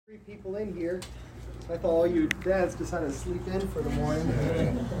Three people in here. I thought all you dads decided to sleep in for the morning.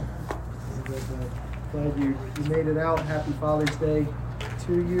 Glad you made it out. Happy Father's Day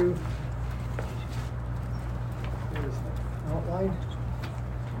to you. Here's the outline.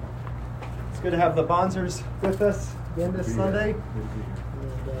 It's good to have the Bonzers with us again this Sunday.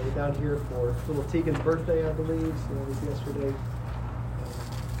 And we're down here for little Tegan's birthday, I believe. So it was yesterday.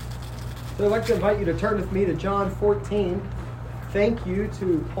 So I'd like to invite you to turn with me to John 14. Thank you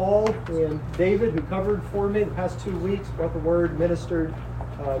to Paul and David who covered for me the past 2 weeks, brought the word, ministered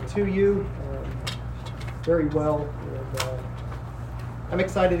to you very well. And, I'm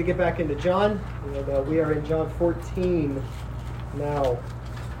excited to get back into John. And, we are in John 14 now.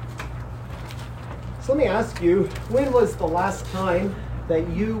 So let me ask you, when was the last time that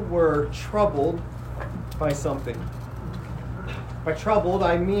you were troubled by something? By troubled,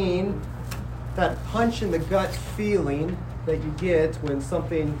 I mean that punch in the gut feeling that you get when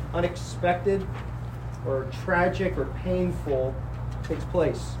something unexpected or tragic or painful takes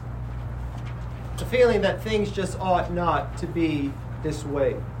place. The feeling that things just ought not to be this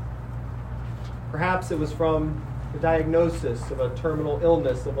way. Perhaps it was from the diagnosis of a terminal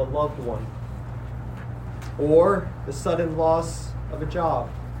illness of a loved one, or the sudden loss of a job,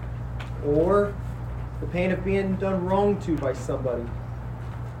 or the pain of being done wrong to by somebody,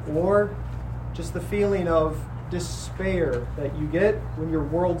 or just the feeling of despair that you get when your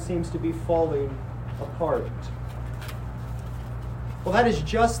world seems to be falling apart. Well, that is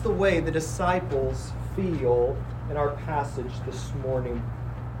just the way the disciples feel in our passage this morning.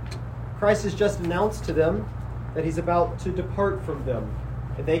 Christ has just announced to them that he's about to depart from them,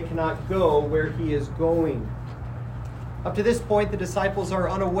 and they cannot go where he is going. Up to this point, the disciples are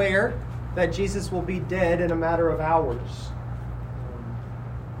unaware that Jesus will be dead in a matter of hours.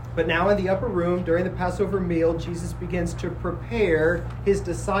 But now in the upper room, during the Passover meal, Jesus begins to prepare his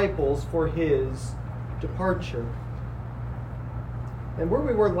disciples for his departure. And where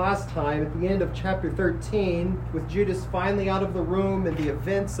we were last time, at the end of chapter 13, with Judas finally out of the room and the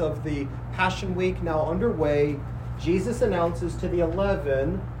events of the Passion Week now underway, Jesus announces to the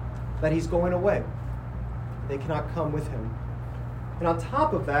 11 that he's going away. They cannot come with him. And on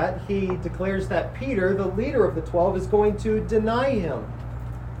top of that, he declares that Peter, the leader of the 12, is going to deny him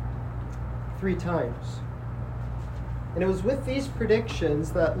 3 times. And it was with these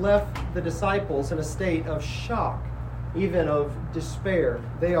predictions that left the disciples in a state of shock, even of despair.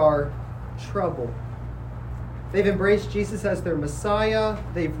 They are troubled. They've embraced Jesus as their Messiah.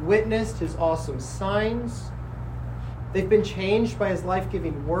 They've witnessed his awesome signs. They've been changed by his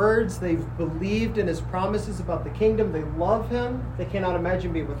life-giving words. They've believed in his promises about the kingdom. They love him. They cannot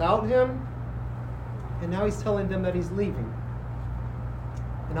imagine being without him. And now he's telling them that he's leaving.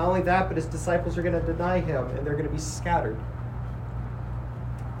 And not only that, but his disciples are going to deny him, and they're going to be scattered.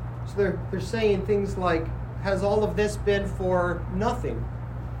 So they're saying things like, has all of this been for nothing?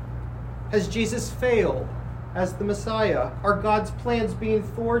 Has Jesus failed as the Messiah? Are God's plans being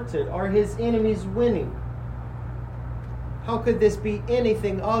thwarted? Are his enemies winning? How could this be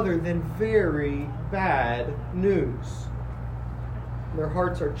anything other than very bad news? And their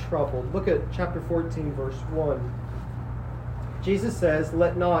hearts are troubled. Look at chapter 14, verse 1. Jesus says,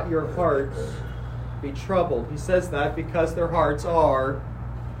 let not your hearts be troubled. He says that because their hearts are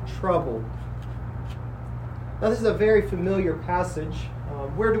troubled. Now, this is a very familiar passage.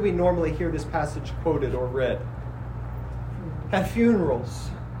 Where do we normally hear this passage quoted or read? At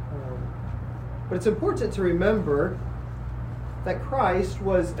funerals. But it's important to remember that Christ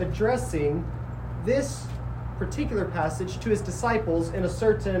was addressing this particular passage to his disciples in a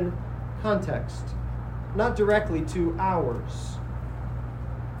certain context, not directly to ours.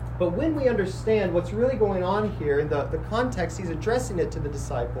 But when we understand what's really going on here in the context he's addressing it to the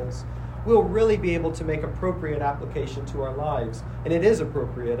disciples, we'll really be able to make appropriate application to our lives. And it is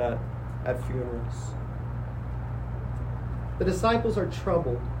appropriate at funerals. The disciples are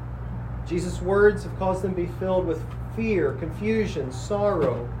troubled. Jesus' words have caused them to be filled with fear, confusion,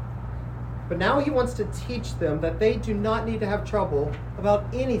 sorrow. But now he wants to teach them that they do not need to have trouble about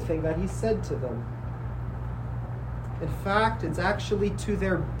anything that he said to them. In fact, it's actually to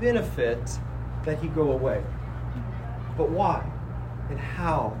their benefit that he go away. But why and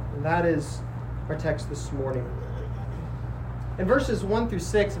how? And that is our text this morning. In verses 1 through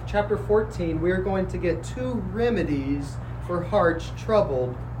 6 of chapter 14, we are going to get 2 remedies for hearts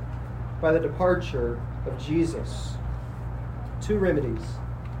troubled by the departure of Jesus. 2 remedies.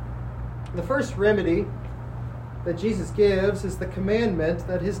 The first remedy that Jesus gives is the commandment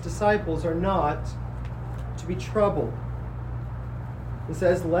that his disciples are not to be troubled. He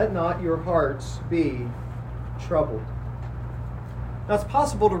says, let not your hearts be troubled. Now, it's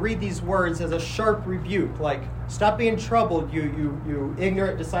possible to read these words as a sharp rebuke, like, stop being troubled, you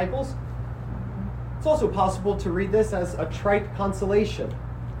ignorant disciples. It's also possible to read this as a trite consolation,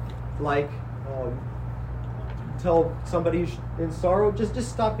 like, tell somebody who's in sorrow, just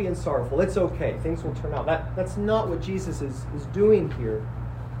stop being sorrowful. It's okay. Things will turn out. That's not what Jesus is doing here.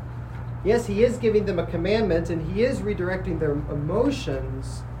 Yes, he is giving them a commandment, and he is redirecting their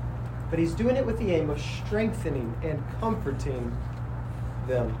emotions, but he's doing it with the aim of strengthening and comforting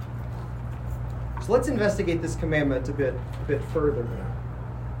them. So let's investigate this commandment a bit further.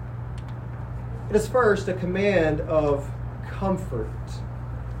 It is first a command of comfort.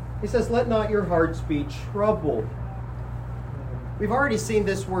 He says, let not your hearts be troubled. We've already seen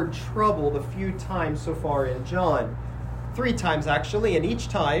this word troubled a few times so far in John. 3 times actually, and each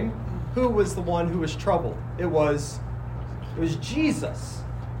time, who was the one who was troubled? It was Jesus.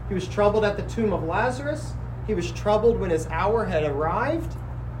 He was troubled at the tomb of Lazarus. He was troubled when his hour had arrived.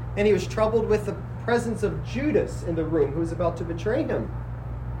 And he was troubled with the presence of Judas in the room who was about to betray him.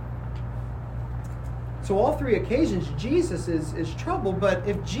 So all 3 occasions, Jesus is troubled. But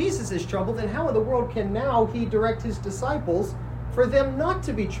if Jesus is troubled, then how in the world can now he direct his disciples for them not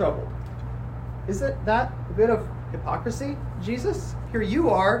to be troubled? Isn't that a bit of hypocrisy, Jesus? Here you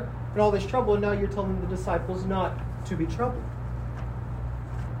are in all this trouble, and now you're telling the disciples not to be troubled.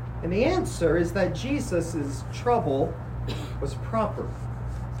 And the answer is that Jesus' trouble was proper,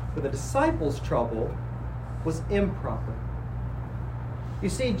 but the disciples' trouble was improper. You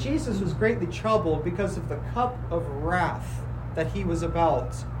see, Jesus was greatly troubled because of the cup of wrath that he was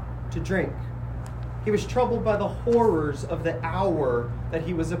about to drink. He was troubled by the horrors of the hour that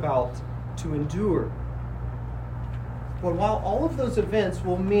he was about to endure. But while all of those events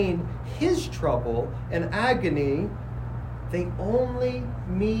will mean his trouble and agony, they only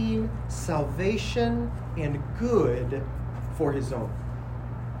mean salvation and good for his own.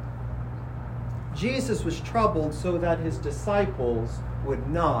 Jesus was troubled so that his disciples would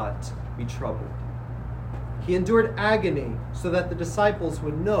not be troubled. He endured agony so that the disciples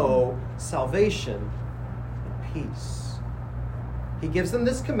would know salvation and peace. He gives them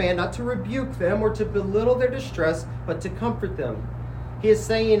this command not to rebuke them or to belittle their distress, but to comfort them. He is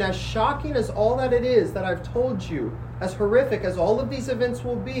saying, as shocking as all that it is that I've told you, as horrific as all of these events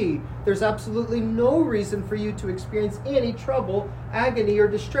will be, there's absolutely no reason for you to experience any trouble, agony, or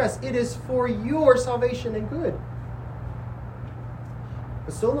distress. It is for your salvation and good.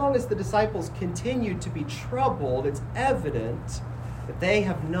 But so long as the disciples continue to be troubled, it's evident that they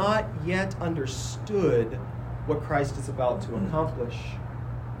have not yet understood what Christ is about to accomplish.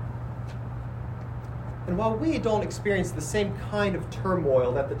 And while we don't experience the same kind of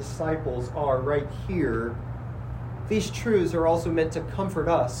turmoil that the disciples are right here, these truths are also meant to comfort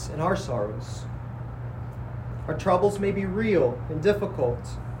us in our sorrows. Our troubles may be real and difficult,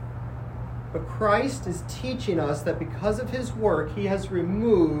 but Christ is teaching us that because of his work, he has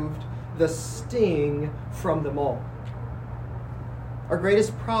removed the sting from them all. Our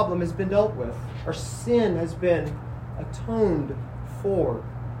greatest problem has been dealt with. Our sin has been atoned for.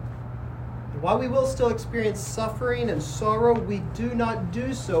 And while we will still experience suffering and sorrow, we do not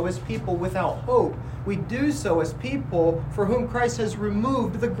do so as people without hope. We do so as people for whom Christ has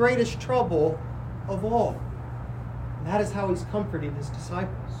removed the greatest trouble of all. And that is how he's comforting his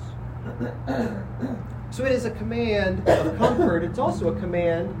disciples. So it is a command of comfort. It's also a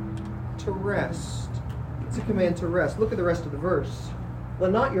command to rest. It's a command to rest. Look at the rest of the verse.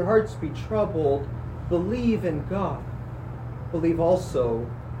 Let not your hearts be troubled. Believe in God. Believe also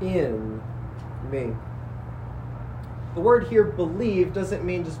in me. The word here, believe, doesn't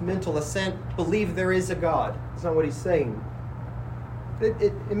mean just mental assent. Believe there is a God. That's not what he's saying.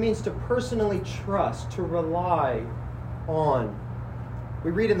 It means to personally trust, to rely on.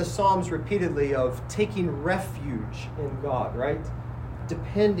 We read in the Psalms repeatedly of taking refuge in God, right?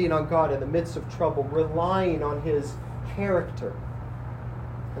 Depending on God in the midst of trouble, relying on his character.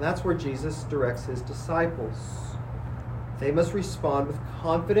 And that's where Jesus directs his disciples. They must respond with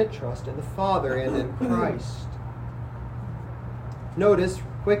confident trust in the Father and in Christ. Notice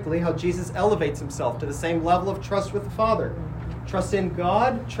quickly how Jesus elevates himself to the same level of trust with the Father. Trust in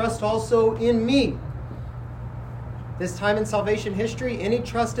God, trust also in me. This time in salvation history, any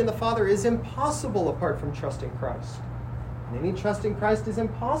trust in the Father is impossible apart from trust in Christ. And any trust in Christ is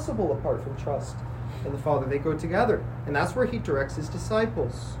impossible apart from trust in the Father. They go together. And that's where he directs his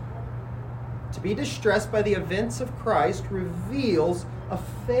disciples. To be distressed by the events of Christ reveals a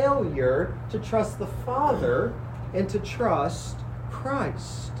failure to trust the Father and to trust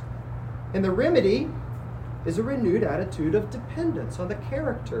Christ. And the remedy is a renewed attitude of dependence on the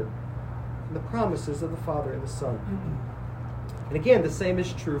character and the promises of the Father and the Son. And again, the same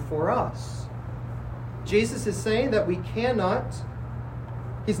is true for us. Jesus is saying that we cannot,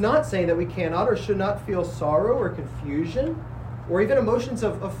 he's not saying that we cannot or should not feel sorrow or confusion or even emotions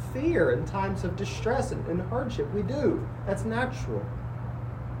of fear in times of distress and hardship. We do. That's natural.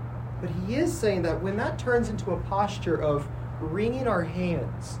 But he is saying that when that turns into a posture of wringing our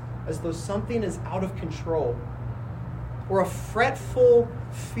hands as though something is out of control, or a fretful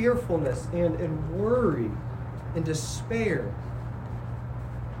fearfulness and worry and despair,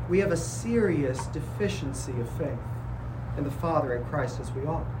 we have a serious deficiency of faith in the Father and Christ as we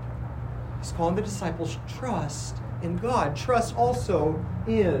ought. He's calling the disciples, trust in God. Trust also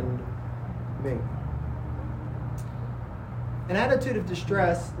in me. An attitude of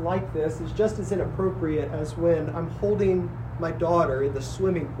distress like this is just as inappropriate as when I'm holding my daughter in the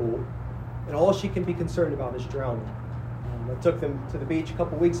swimming pool and all she can be concerned about is drowning. I took them to the beach a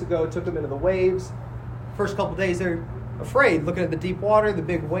couple weeks ago, took them into the waves. First couple days they're afraid, looking at the deep water, the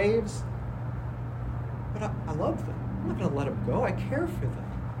big waves. But I love them. I'm not going to let them go. I care for them.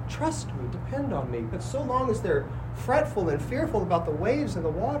 Trust me, depend on me. But so long as they're fretful and fearful about the waves and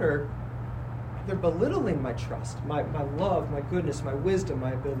the water, they're belittling my trust, my love, my goodness, my wisdom,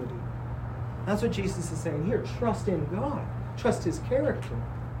 my ability. That's what Jesus is saying here. Trust in God. Trust his character.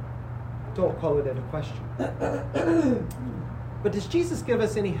 Don't call it into question. But does Jesus give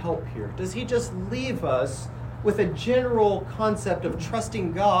us any help here? Does he just leave us with a general concept of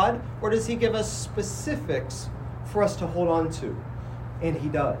trusting God, or does he give us specifics for us to hold on to? And he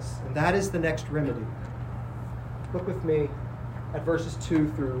does. And that is the next remedy. Look with me at verses 2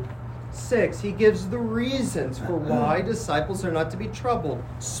 through 6. He gives the reasons for why disciples are not to be troubled.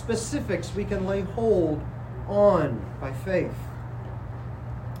 Specifics we can lay hold on by faith.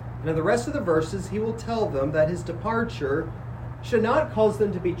 And in the rest of the verses, he will tell them that his departure should not cause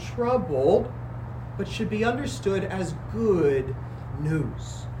them to be troubled, but should be understood as good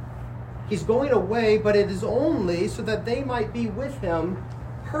news. He's going away, but it is only so that they might be with him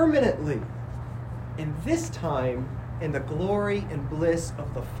permanently. And this time, in the glory and bliss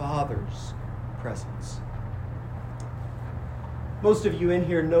of the Father's presence. Most of you in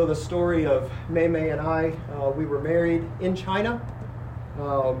here know the story of Mei and I. We were married in China.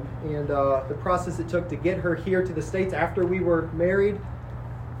 And the process it took to get her here to the States after we were married.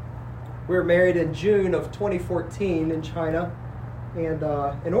 We were married in June of 2014 in China. And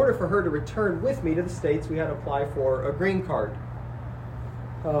in order for her to return with me to the States, we had to apply for a green card.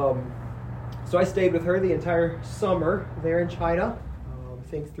 So I stayed with her the entire summer there in China, I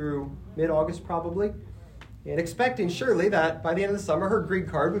think through mid-August probably, and expecting surely that by the end of the summer her green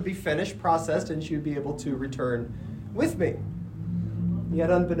card would be finished, processed, and she would be able to return with me. Yet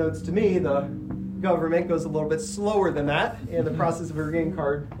unbeknownst to me, the government goes a little bit slower than that, and the process of her green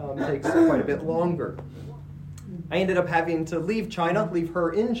card takes quite a bit longer. I ended up having to leave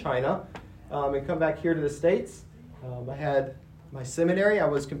her in China, and come back here to the States. I had my seminary. I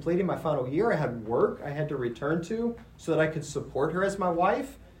was completing my final year. I had work I had to return to so that I could support her as my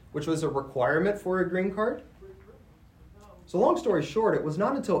wife, which was a requirement for a green card. So long story short, it was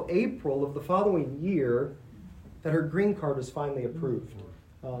not until April of the following year that her green card was finally approved.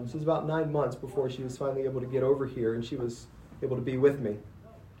 So it was about 9 months before she was finally able to get over here and she was able to be with me.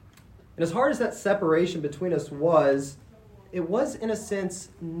 And as hard as that separation between us was, it was in a sense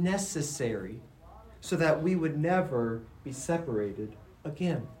necessary so that we would never be separated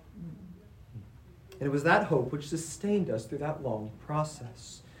again. And it was that hope which sustained us through that long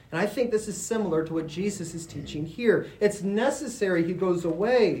process. And I think this is similar to what Jesus is teaching here. It's necessary he goes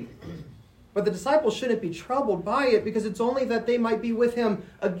away. But the disciples shouldn't be troubled by it because it's only that they might be with him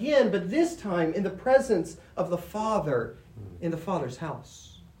again, but this time in the presence of the Father, in the Father's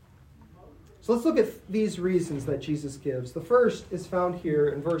house. So let's look at these reasons that Jesus gives. The first is found here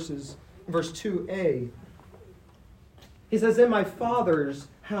in verse 2a. He says, "In my Father's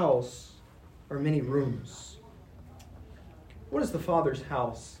house are many rooms." What is the Father's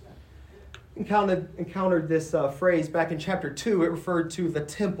house? Encountered this phrase back in chapter 2. It referred to the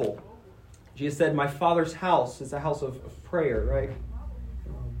temple. Jesus said, "My Father's house is a house of prayer," right?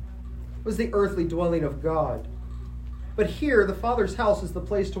 It was the earthly dwelling of God. But here, the Father's house is the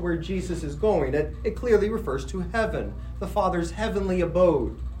place to where Jesus is going. It clearly refers to heaven, the Father's heavenly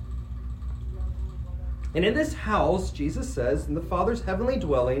abode. And in this house, Jesus says, in the Father's heavenly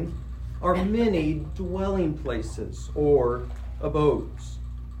dwelling are many dwelling places or abodes.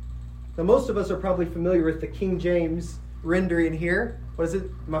 Now, most of us are probably familiar with the King James rendering here. What is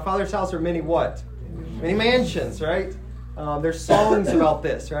it? My Father's house are many what? Many mansions, right? There's songs about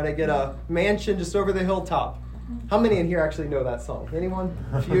this, right? I get a mansion just over the hilltop. How many in here actually know that song? Anyone?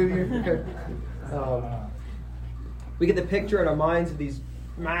 A few of you? Okay. We get the picture in our minds of these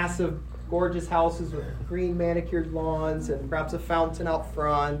massive, gorgeous houses with green manicured lawns and perhaps a fountain out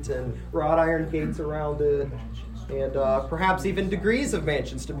front and wrought iron gates around it, and perhaps even degrees of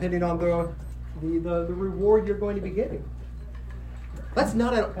mansions, depending on the reward you're going to be getting. That's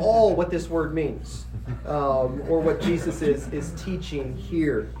not at all what this word means, or what Jesus is teaching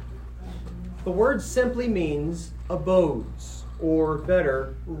here. The word simply means abodes, or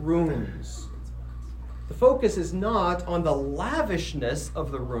better, rooms. The focus is not on the lavishness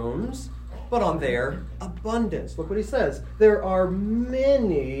of the rooms, but on their abundance. Look what he says. There are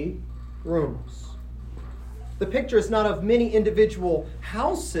many rooms. The picture is not of many individual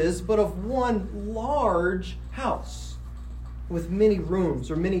houses, but of one large house with many rooms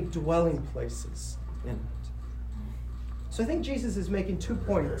or many dwelling places in it. So I think Jesus is making 2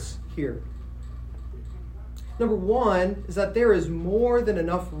 points here. Number one is that there is more than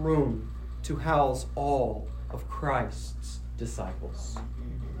enough room to house all of Christ's disciples.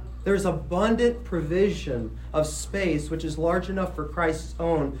 There's abundant provision of space which is large enough for Christ's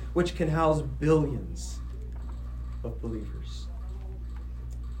own, which can house billions of believers.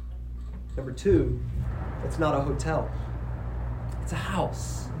 Number two, it's not a hotel. It's a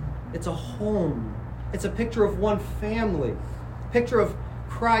house. It's a home. It's a picture of one family. A picture of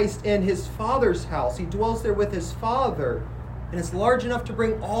Christ in his Father's house. He dwells there with his Father, and it's large enough to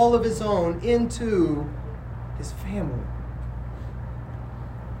bring all of his own into his family.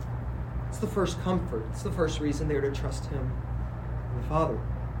 It's the first comfort. It's the first reason they're to trust him and the Father.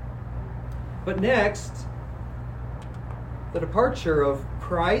 But next, the departure of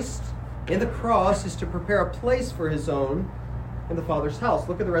Christ in the cross is to prepare a place for his own in the Father's house.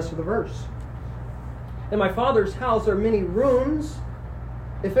 Look at the rest of the verse. In my Father's house are many rooms.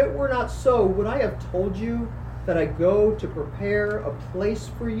 If it were not so, would I have told you that I go to prepare a place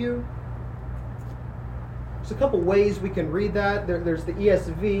for you? There's a couple ways we can read that. There's the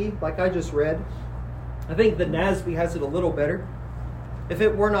ESV, like I just read. I think the NASB has it a little better. If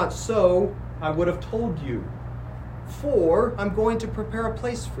it were not so, I would have told you. For I'm going to prepare a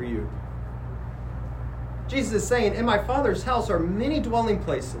place for you. Jesus is saying, in my Father's house are many dwelling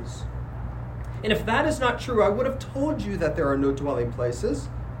places. And if that is not true, I would have told you that there are no dwelling places.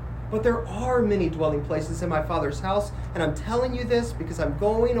 But there are many dwelling places in my Father's house. And I'm telling you this because I'm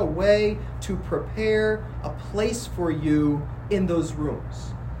going away to prepare a place for you in those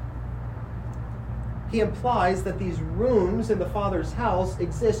rooms. He implies that these rooms in the Father's house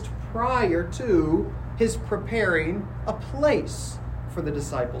exist prior to his preparing a place for the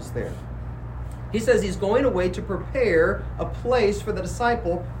disciples there. He says he's going away to prepare a place for the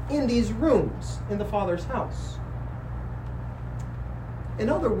disciple in these rooms in the Father's house. In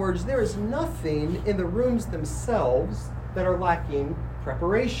other words, there is nothing in the rooms themselves that are lacking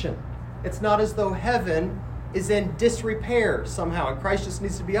preparation. It's not as though heaven is in disrepair somehow, and Christ just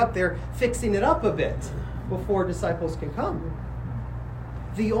needs to be up there fixing it up a bit before disciples can come.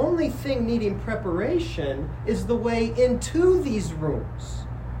 The only thing needing preparation is the way into these rooms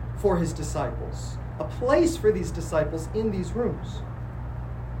for his disciples, a place for these disciples in these rooms.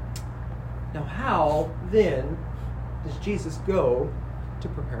 Now, how then does Jesus go to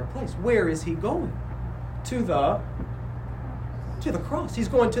prepare a place? Where is he going? To the cross. He's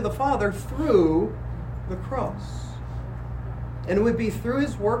going to the Father through the cross. And it would be through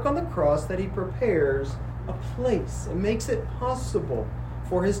his work on the cross that he prepares a place and makes it possible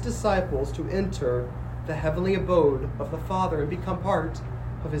for his disciples to enter the heavenly abode of the Father and become part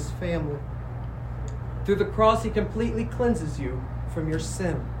of his family. Through the cross, he completely cleanses you from your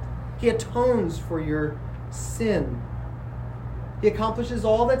sin. He atones for your sin. He accomplishes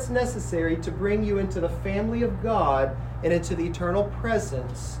all that's necessary to bring you into the family of God and into the eternal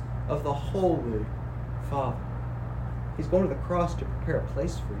presence of the Holy Father. He's going to the cross to prepare a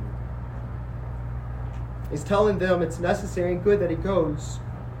place for you. He's telling them it's necessary and good that he goes,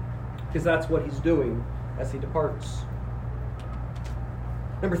 because that's what he's doing as he departs.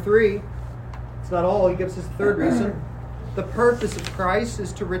 Number three, it's not all. He gives us a third reason. The purpose of Christ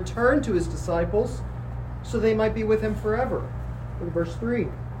is to return to his disciples so they might be with him forever. Look at verse 3.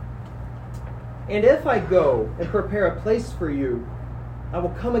 And if I go and prepare a place for you, I will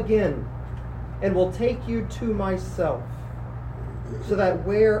come again and will take you to myself, so that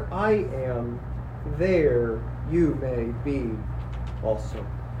where I am, there you may be also.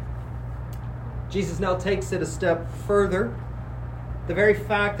 Jesus now takes it a step further. The very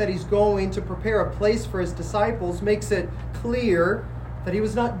fact that he's going to prepare a place for his disciples makes it clear that he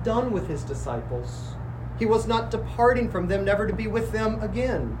was not done with his disciples. He was not departing from them, never to be with them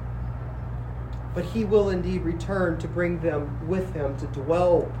again. But he will indeed return to bring them with him, to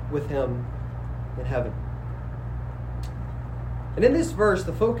dwell with him in heaven. And in this verse,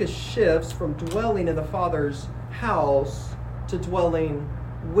 the focus shifts from dwelling in the Father's house to dwelling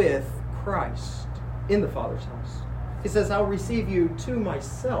with Christ in the Father's house. He says, I'll receive you to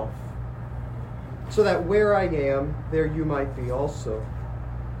myself, so that where I am, there you might be also.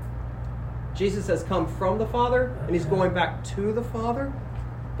 Jesus has come from the Father, and he's going back to the Father.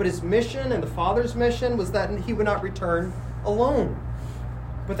 But his mission and the Father's mission was that he would not return alone,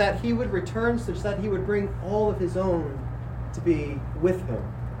 but that he would return such that he would bring all of his own to be with him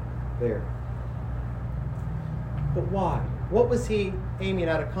there. But why? What was he aiming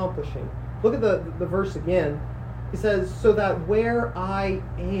at accomplishing? Look at the verse again. He says, so that where I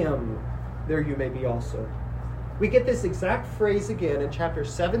am, there you may be also. We get this exact phrase again in chapter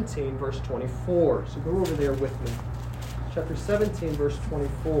 17, verse 24. So go over there with me. Chapter 17, verse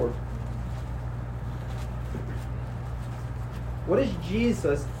 24. What is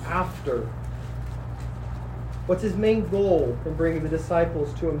Jesus after? What's his main goal in bringing the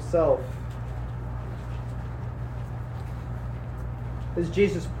disciples to himself? Is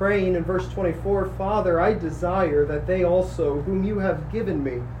Jesus praying in verse 24, Father, I desire that they also, whom you have given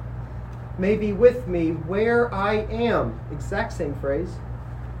me, may be with me where I am. Exact same phrase.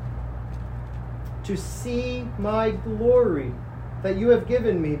 To see my glory that you have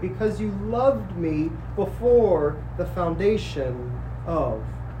given me, because you loved me before the foundation of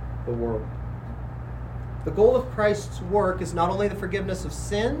the world. The goal of Christ's work is not only the forgiveness of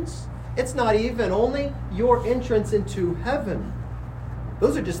sins, it's not even only your entrance into heaven.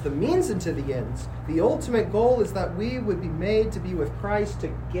 Those are just the means into the ends. The ultimate goal is that we would be made to be with Christ,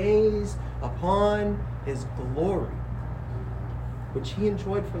 to gaze upon his glory, which he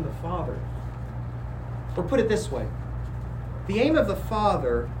enjoyed from the Father. Or put it this way, the aim of the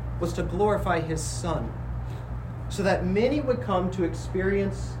Father was to glorify his Son, so that many would come to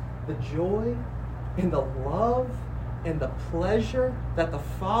experience the joy and the love and the pleasure that the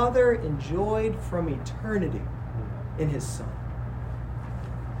Father enjoyed from eternity in his Son.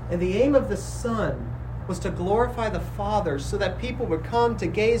 And the aim of the Son was to glorify the Father so that people would come to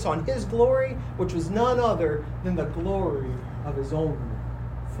gaze on his glory, which was none other than the glory of his own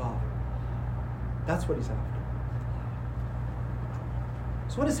Father. That's what he's after.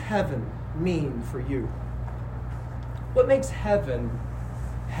 So what does heaven mean for you? What makes heaven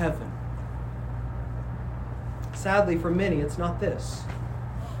heaven? Sadly, for many, it's not this.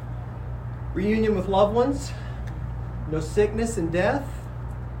 Reunion with loved ones, no sickness and death,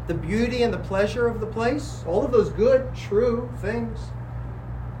 the beauty and the pleasure of the place, all of those good, true things.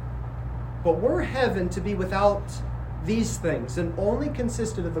 But were heaven to be without these things and only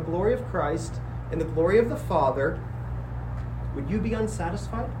consisted of the glory of Christ and the glory of the Father, would you be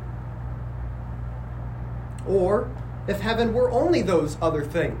unsatisfied? Or if heaven were only those other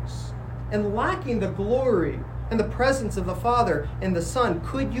things and lacking the glory and the presence of the Father and the Son,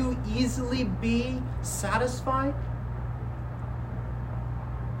 could you easily be satisfied?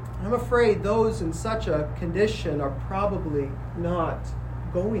 I'm afraid those in such a condition are probably not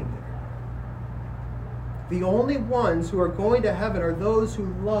going there. The only ones who are going to heaven are those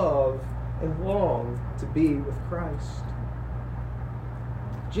who love and long to be with Christ.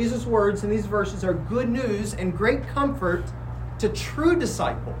 Jesus' words in these verses are good news and great comfort to true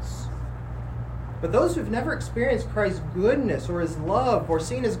disciples. But those who've never experienced Christ's goodness or his love or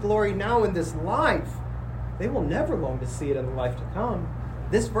seen his glory now in this life, they will never long to see it in the life to come.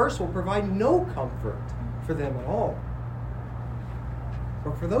 This verse will provide no comfort for them at all.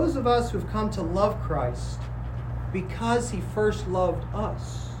 But for those of us who've come to love Christ because he first loved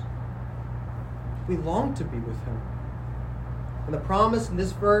us, we long to be with him. And the promise in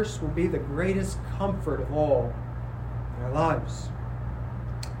this verse will be the greatest comfort of all in our lives.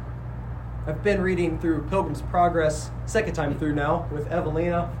 I've been reading through Pilgrim's Progress, second time through now, with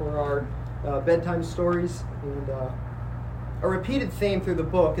Evelina for our bedtime stories. And a repeated theme through the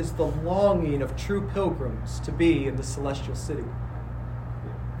book is the longing of true pilgrims to be in the celestial city.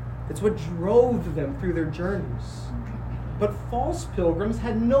 It's what drove them through their journeys. But false pilgrims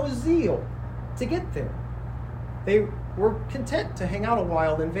had no zeal to get there. They were content to hang out a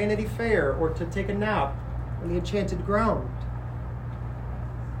while in Vanity Fair or to take a nap on the enchanted ground.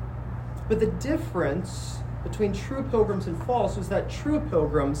 But the difference between true pilgrims and false was that true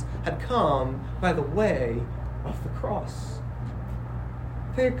pilgrims had come by the way of the cross.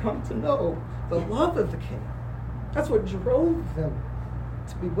 They had come to know the love of the King. That's what drove them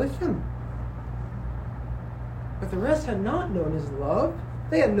to be with him. But the rest had not known his love.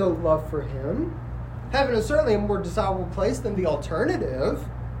 They had no love for him. Heaven is certainly a more desirable place than the alternative,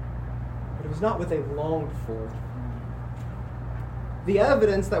 but it was not what they longed for. The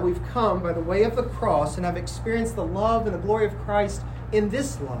evidence that we've come by the way of the cross and have experienced the love and the glory of Christ in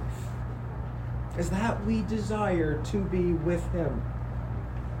this life is that we desire to be with Him.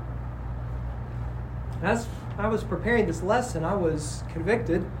 As I was preparing this lesson, I was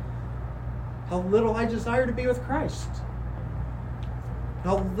convicted how little I desire to be with Christ.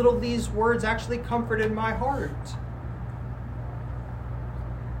 How little these words actually comforted my heart.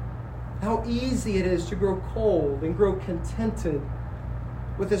 How easy it is to grow cold and grow contented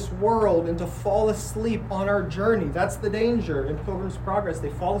with this world and to fall asleep on our journey. That's the danger in Pilgrim's Progress. They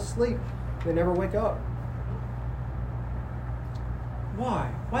fall asleep. They never wake up.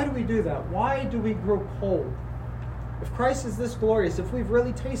 Why? Why do we do that? Why do we grow cold? If Christ is this glorious, if we've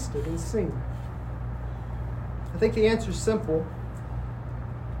really tasted and seen, I think the answer is simple.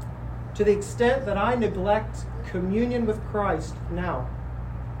 To the extent that I neglect communion with Christ now,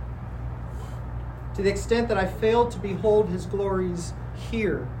 to the extent that I fail to behold His glories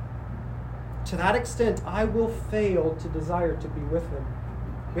here, to that extent I will fail to desire to be with Him.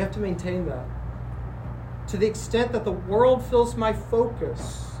 We have to maintain that. To the extent that the world fills my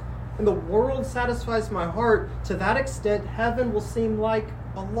focus and the world satisfies my heart, to that extent heaven will seem like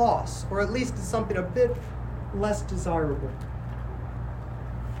a loss, or at least something a bit less desirable.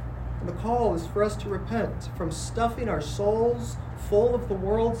 And the call is for us to repent from stuffing our souls full of the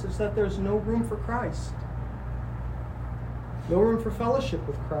world such that there's no room for Christ. No room for fellowship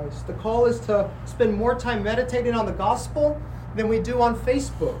with Christ. The call is to spend more time meditating on the gospel than we do on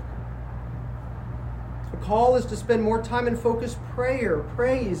Facebook. The call is to spend more time in focused prayer,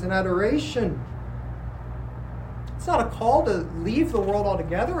 praise, and adoration. It's not a call to leave the world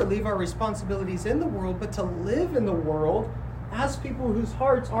altogether or leave our responsibilities in the world, but to live in the world as people whose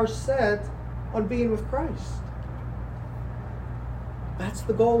hearts are set on being with Christ. That's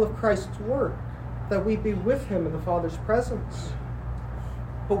the goal of Christ's work, that we be with Him in the Father's presence.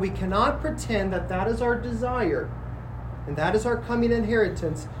 But we cannot pretend that that is our desire and that is our coming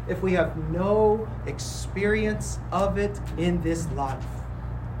inheritance if we have no experience of it in this life.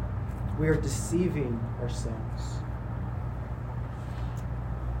 We are deceiving ourselves.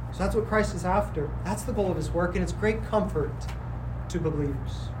 So that's what Christ is after. That's the goal of His work, and it's great comfort to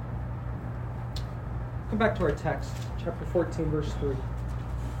believers. Come back to our text, chapter 14, verse 3.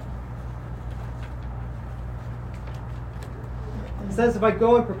 It says, "If I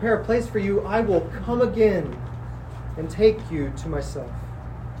go and prepare a place for you, I will come again and take you to myself."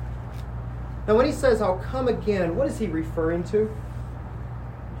 Now, when He says, "I'll come again," what is He referring to?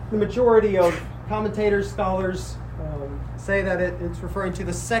 The majority of commentators, scholars, say that it's referring to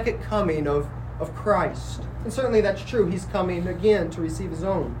the second coming of Christ. And certainly that's true. He's coming again to receive His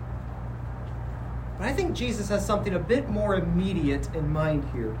own. But I think Jesus has something a bit more immediate in mind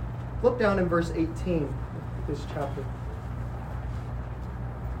here. Look down in verse 18 of this chapter.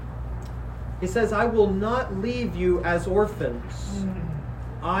 He says, "I will not leave you as orphans.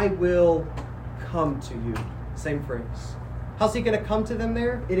 I will come to you." Same phrase. How's He going to come to them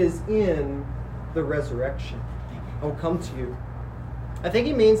there? It is in the resurrection. I will come to you. I think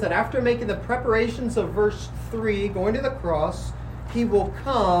He means that after making the preparations of verse 3, going to the cross, He will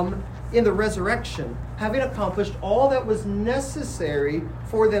come in the resurrection, having accomplished all that was necessary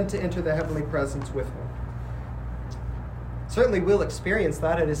for them to enter the heavenly presence with Him. Certainly we'll experience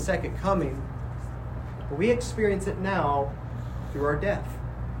that at His second coming, but we experience it now through our death,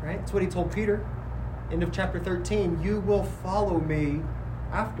 right? That's what He told Peter, end of chapter 13, "You will follow me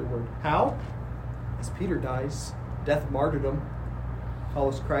afterward." How? As Peter dies, death, martyrdom,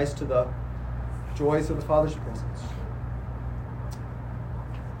 follows Christ to the joys of the Father's presence.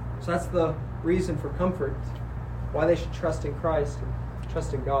 So that's the reason for comfort, why they should trust in Christ and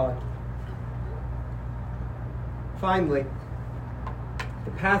trust in God. Finally,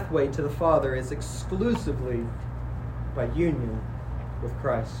 the pathway to the Father is exclusively by union with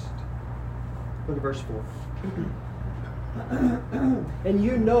Christ. Look at verse 4. "And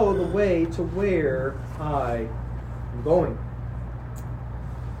you know the way to where I am going."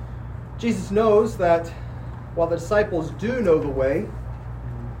 Jesus knows that while the disciples do know the way,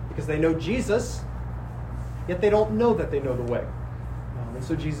 because they know Jesus, yet they don't know that they know the way. And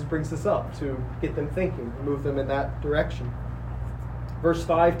so Jesus brings this up to get them thinking, move them in that direction. Verse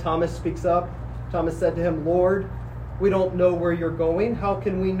 5, Thomas speaks up. Thomas said to Him, "Lord, we don't know where you're going. How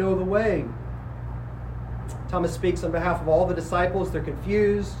can we know the way?" Thomas speaks on behalf of all the disciples. They're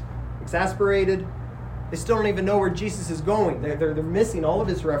confused, exasperated. They still don't even know where Jesus is going. They're missing all of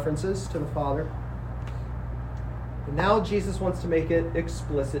His references to the Father. And now Jesus wants to make it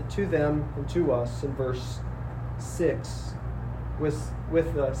explicit to them and to us in verse 6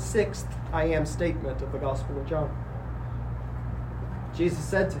 with the sixth I am statement of the Gospel of John. Jesus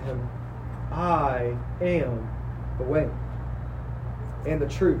said to him, I am the way, and the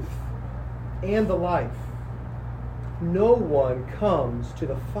truth, and the life. No one comes to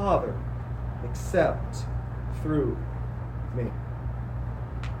the Father except through me.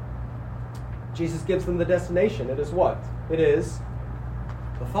 Jesus gives them the destination. It is what? It is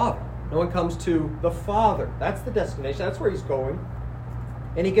the Father. No one comes to the Father. That's the destination. That's where he's going.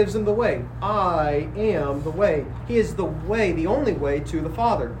 And he gives them the way. I am the way. He is the way, the only way to the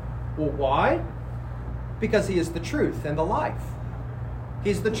Father. Well, why? Because he is the truth and the life.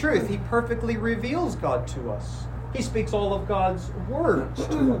 He's the truth. He perfectly reveals God to us. He speaks all of God's words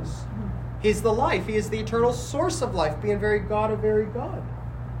to us. He's the life. He is the eternal source of life, being very God of very God.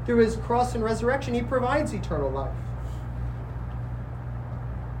 Through his cross and resurrection, he provides eternal life.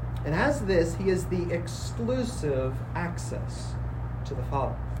 And as this, he is the exclusive access to the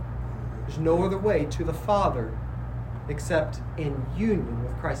Father. There's no other way to the Father except in union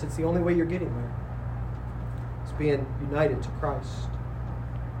with Christ. It's the only way you're getting there. It's being united to Christ.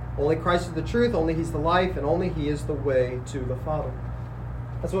 Only Christ is the truth, only he's the life, and only he is the way to the Father.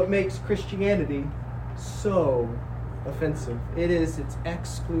 That's what makes Christianity so offensive. It is its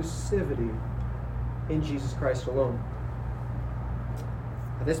exclusivity in Jesus Christ alone.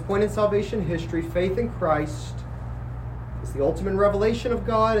 At this point in salvation history, faith in Christ is the ultimate revelation of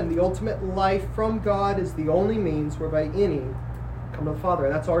God, and the ultimate life from God is the only means whereby any come to the Father.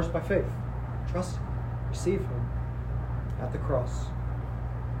 And that's ours by faith. Trust him. Receive him at the cross.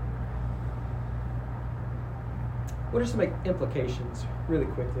 What are some implications, really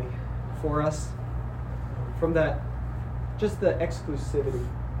quickly, for us from that, just the exclusivity,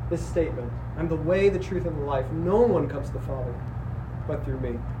 this statement? I'm the way, the truth, and the life. No one comes to the Father but through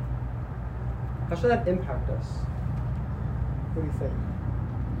me. How should that impact us? What do you think?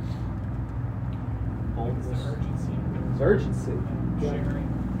 It's urgency. It's urgency. Sharing.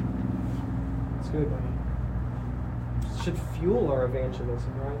 It's good. It should fuel our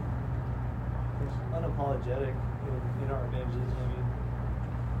evangelism, right? Unapologetic in our evangelism.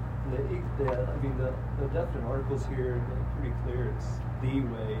 The definite articles here are pretty clear. It's the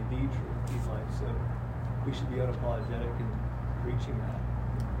way, the truth, the life. So we should be unapologetic in preaching that.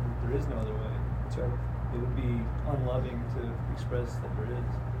 There is no other way. That's right. It would be unloving to express that there is.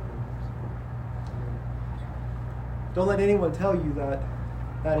 Don't let anyone tell you that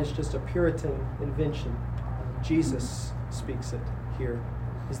that is just a Puritan invention. Jesus speaks it here.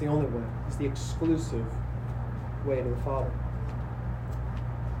 He's the only way. He's the exclusive way to the Father.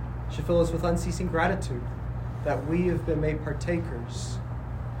 It should fill us with unceasing gratitude that we have been made partakers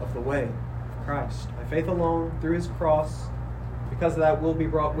of the way of Christ. By faith alone, through his cross, because of that, we'll be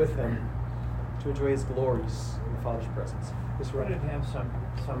brought with him to enjoy his glories in the Father's presence. This Would right. it have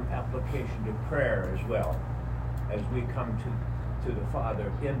some application to prayer as well? As we come to the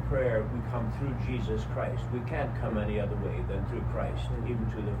Father in prayer, we come through Jesus Christ. We can't come any other way than through Christ, even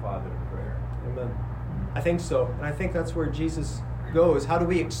to the Father in prayer. Amen. I think so. And I think that's where Jesus goes. How do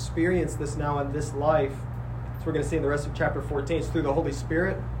we experience this now in this life? So we're going to see in the rest of chapter 14. It's through the Holy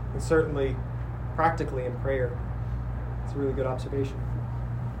Spirit and certainly practically in prayer. It's a really good observation.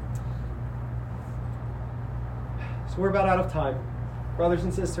 So we're about out of time. Brothers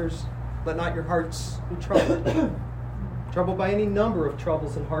and sisters, let not your hearts be troubled. Troubled by any number of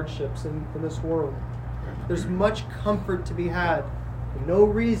troubles and hardships in this world. There's much comfort to be had. And no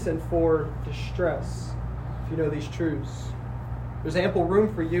reason for distress if you know these truths. There's ample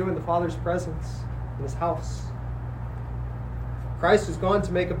room for you in the Father's presence, in his house. Christ has gone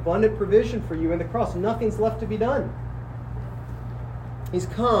to make abundant provision for you in the cross. Nothing's left to be done. He's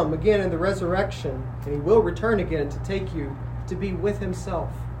come again in the resurrection, and he will return again to take you to be with himself,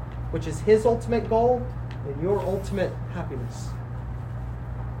 which is his ultimate goal and your ultimate happiness.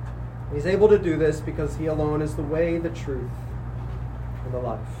 And he's able to do this because he alone is the way, the truth, and the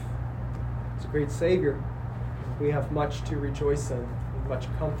life. He's a great Savior. We have much to rejoice in and much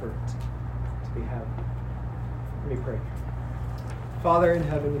comfort to be had. Let me pray. Father in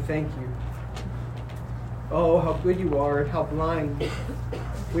heaven, we thank you. Oh, how good you are and how blind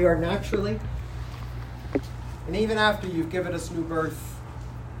we are naturally. And even after you've given us new birth,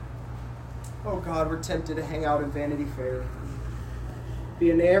 oh God, we're tempted to hang out in Vanity Fair,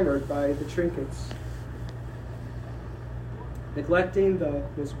 be enamored by the trinkets, neglecting the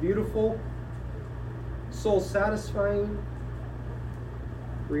most beautiful, soul-satisfying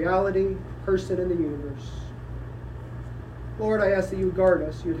reality, person in the universe. Lord, I ask that you would guard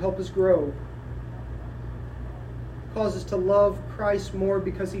us, you would help us grow, cause us to love Christ more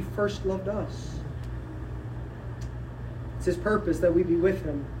because he first loved us. It's his purpose that we be with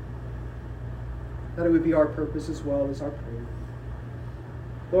him, that it would be our purpose as well as our prayer.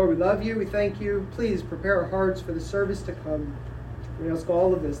 Lord, we love you. We thank you. Please prepare our hearts for the service to come. We ask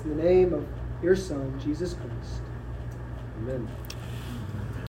all of this in the name of your Son, Jesus Christ. Amen.